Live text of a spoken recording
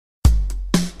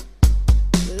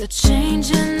The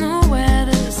change in the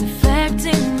weather's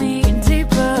affecting me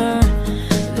deeper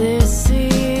this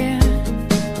year.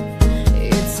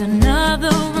 It's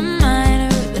another reminder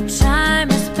that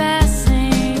time is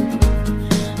passing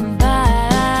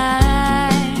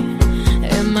by.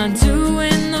 Am I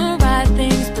doing the right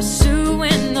things,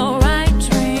 pursuing the right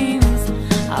dreams?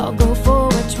 I'll go for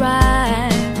a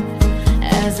drive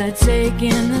as I take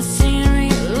in the scenery,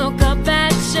 look up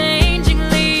at changing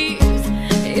leaves.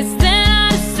 It's then I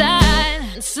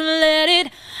decide to let it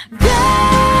go.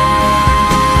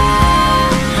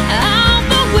 Out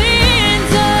the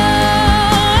window,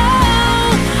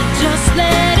 just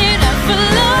let it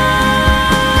flow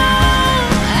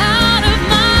out of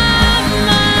my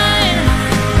mind.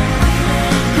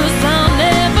 'Cause I'll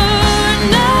never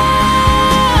know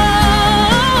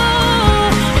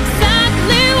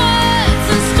exactly what's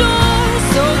in store.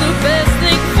 So the best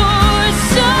thing for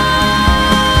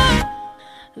sure,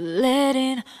 let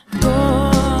it go.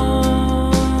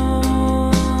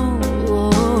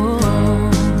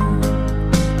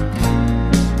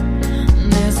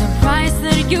 There's a price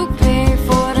that you pay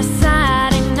for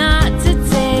deciding not to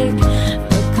take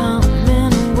the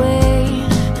coming away.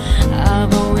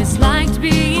 I've always liked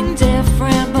being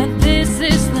different, but this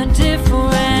is the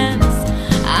difference.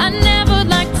 I never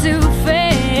like to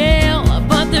fail,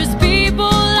 but there's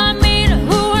people I meet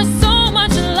who are so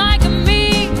much like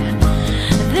me.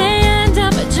 They end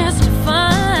up just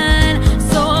fine.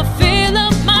 So I fill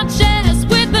up my chest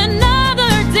with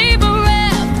another deep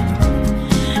breath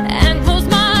and close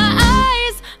my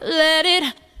eyes, let it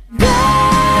go.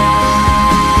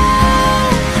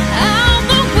 Out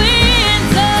the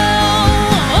window,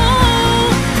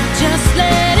 just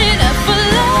let it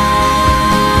flow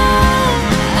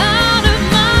out of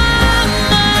my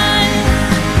mind.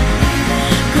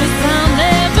 'Cause I'll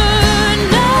never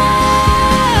know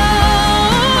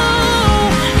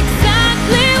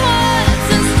exactly what's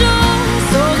in store.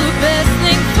 So the best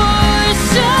thing for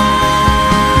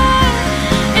sure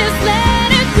is let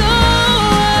it go.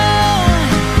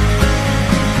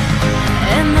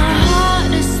 And the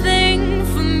hardest thing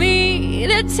for me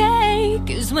to take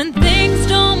is when things